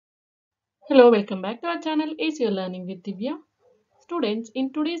Hello, welcome back to our channel Ace Your Learning with Divya. Students,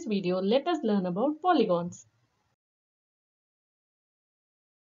 in today's video, let us learn about polygons.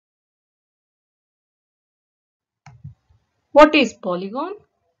 What is polygon?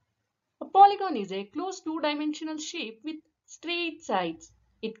 A polygon is a closed two-dimensional shape with straight sides.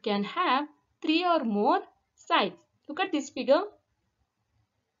 It can have three or more sides. Look at this figure.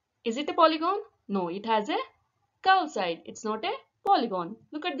 Is it a polygon? No, it has a curved side. It's not a polygon.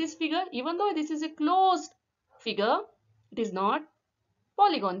 Look at this figure. Even though this is a closed figure, it is not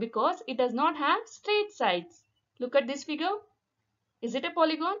polygon because it does not have straight sides. Look at this figure. Is it a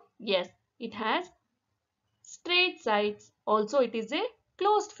polygon? Yes, it has straight sides. Also, it is a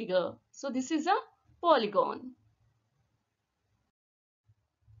closed figure. So, this is a polygon.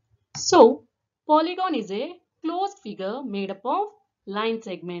 So, polygon is a closed figure made up of line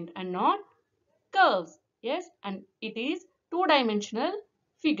segment and not curves. Yes, and it is two-dimensional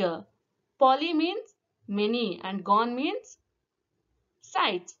figure. Poly means many and gon means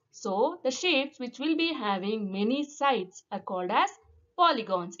sides. So, the shapes which will be having many sides are called as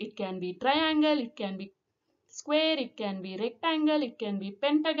polygons. It can be triangle, it can be square, it can be rectangle, it can be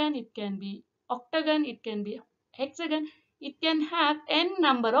pentagon, it can be octagon, it can be hexagon. It can have n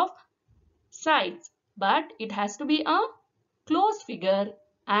number of sides, but it has to be a closed figure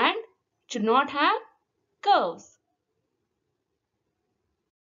and should not have curves.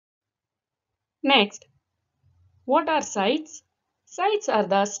 Next, what are sides? Sides are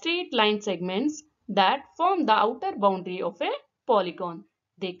the straight line segments that form the outer boundary of a polygon.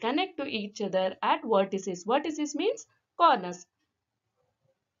 They connect to each other at vertices. Vertices means corners.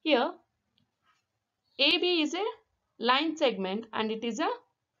 Here, AB is a line segment and it is a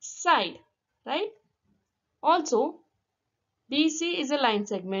side, right? Also, BC is a line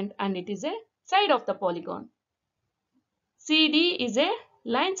segment and it is a side of the polygon. CD is a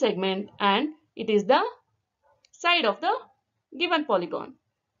line segment and it is the side of the given polygon.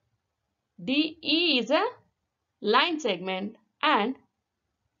 DE is a line segment and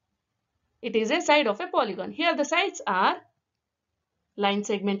it is a side of a polygon. Here the sides are line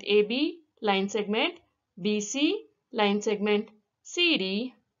segment AB, line segment BC, line segment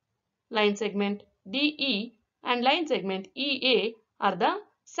CD, line segment DE and line segment EA are the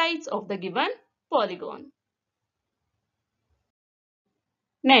sides of the given polygon.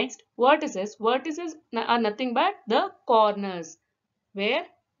 Next, vertices. Vertices are nothing but the corners where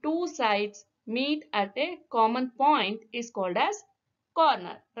two sides meet at a common point is called as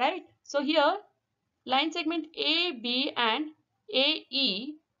corner, right? So here line segment AB and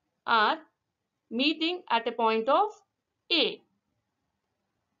AE are meeting at a point of A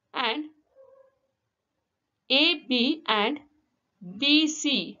and AB and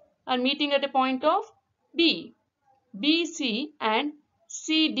BC are meeting at a point of B. BC and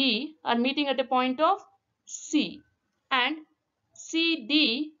CD are meeting at a point of C and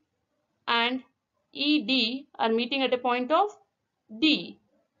CD and ED are meeting at a point of D.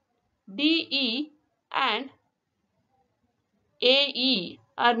 DE and AE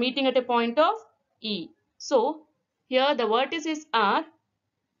are meeting at a point of E. So, here the vertices are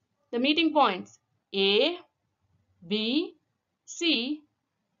the meeting points A, B, C,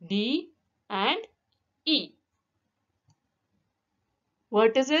 D and E.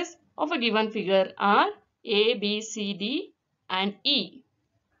 Vertices of a given figure are A, B, C, D and E.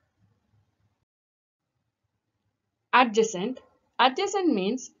 Adjacent. Adjacent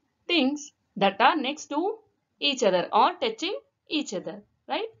means things that are next to each other or touching each other,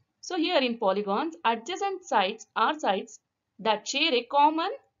 right? So here in polygons, adjacent sides are sides that share a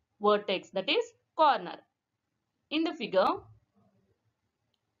common vertex, that is corner. In the figure,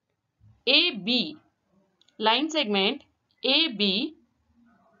 AB, line segment AB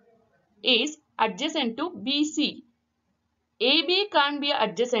is adjacent to BC. AB can't be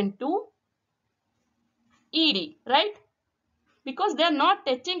adjacent to ED, right? Because they are not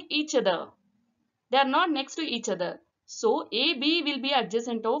touching each other. They are not next to each other. So, AB will be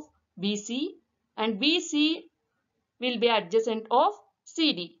adjacent of BC and BC will be adjacent of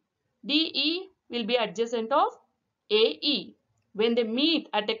CD. DE will be adjacent of AE. When they meet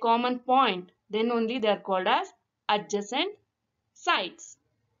at a common point, then only they are called as adjacent sides.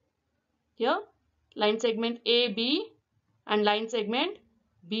 Here, line segment AB and line segment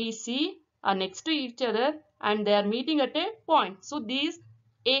BC are next to each other and they are meeting at a point. So, these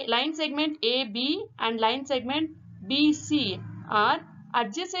line segment AB and line segment BC are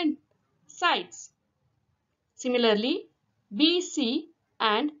adjacent sides. Similarly, BC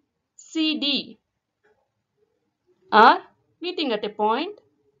and CD are meeting at a point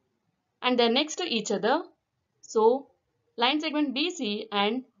and they are next to each other. So, line segment BC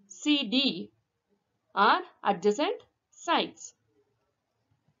and CD are adjacent sides.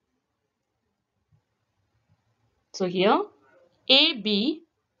 So here AB,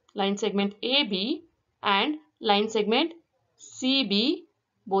 line segment AB and line segment CB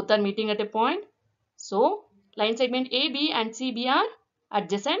both are meeting at a point. So line segment AB and CB are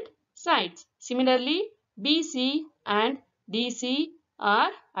adjacent sides. Similarly, BC and DC are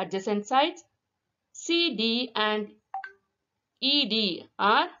adjacent sides. CD and ED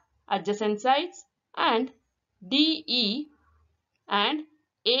are adjacent sides and DE and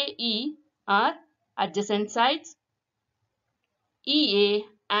AE are adjacent sides. EA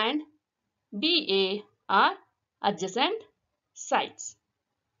and BA are adjacent sides.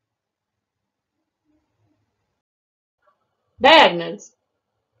 Diagonals.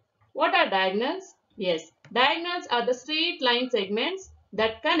 What are diagonals? Yes, diagonals are the straight line segments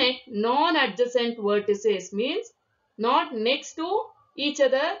that connect non-adjacent vertices, means not next to each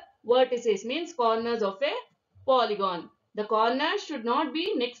other vertices, means corners of a polygon. The corners should not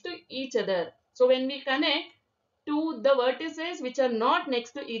be next to each other. So when we connect to the vertices which are not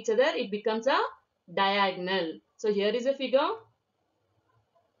next to each other, it becomes a diagonal. So here is a figure.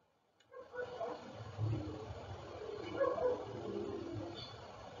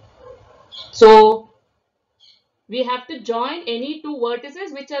 So we have to join any two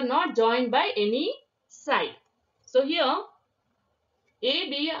vertices which are not joined by any side. So here A,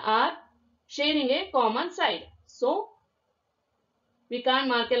 B are sharing a common side. So we can't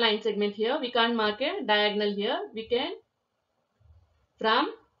mark a line segment here. We can't mark a diagonal here. We can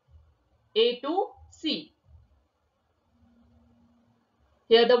from A to C.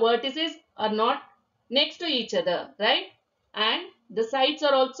 Here the vertices are not next to each other, right? And the sides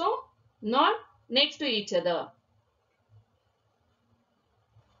are also not next to each other.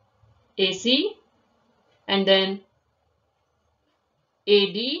 AC and then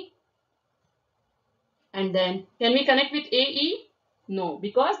AD, and then can we connect with AE? No,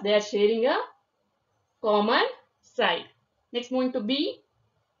 because they are sharing a common side. Next, moving to B.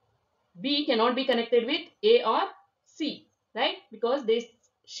 B cannot be connected with A or C, right? Because they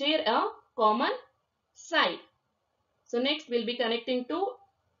share a common side. So next we'll be connecting to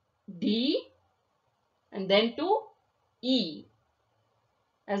D and then to E,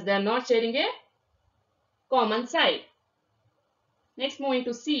 as they are not sharing a common side. Next, moving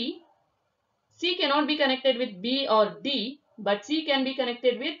to C. C cannot be connected with B or D, but C can be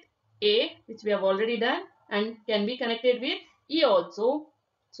connected with A, which we have already done, and can be connected with E also.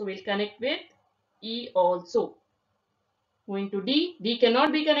 So we'll connect with E also. Moving to D. D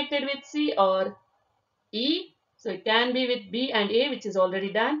cannot be connected with C or E, so it can be with B and A, which is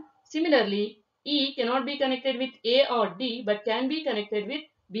already done. Similarly, E cannot be connected with A or D, but can be connected with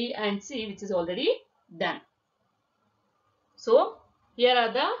B and C, which is already done. So here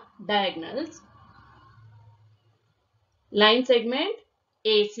are the diagonals. Line segment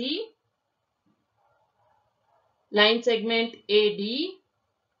AC, line segment AD,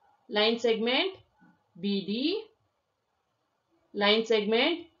 line segment BD, line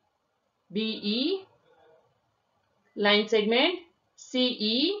segment BE, line segment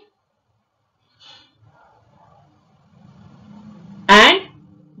CE, and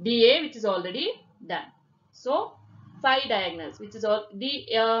DA, which is already done. So 5 diagonals, which is all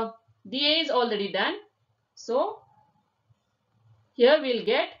DA is already done. So here we'll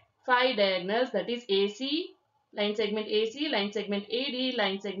get 5 diagonals, that is AC, line segment AC, line segment AD,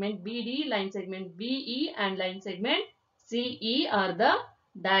 line segment BD, line segment BE and line segment CE are the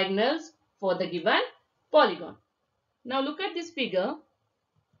diagonals for the given polygon. Now look at this figure.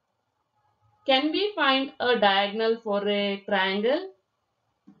 Can we find a diagonal for a triangle?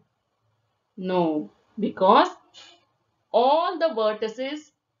 No, because all the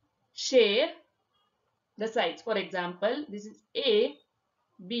vertices share the sides. For example, this is A,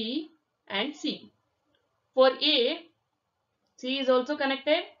 B and C. For A, C is also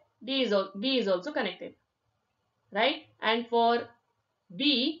connected, D is also connected, right? And for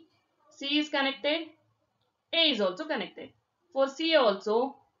B, C is connected, A is also connected. For C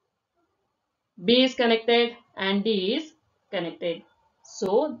also, B is connected and D is connected.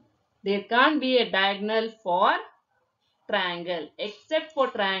 So there can't be a diagonal for triangle. Except for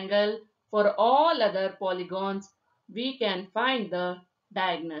triangle, for all other polygons, we can find the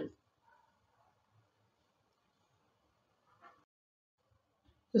diagonal.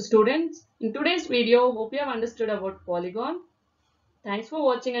 So students, in today's video, hope you have understood about polygon. Thanks for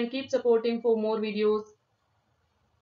watching and keep supporting for more videos.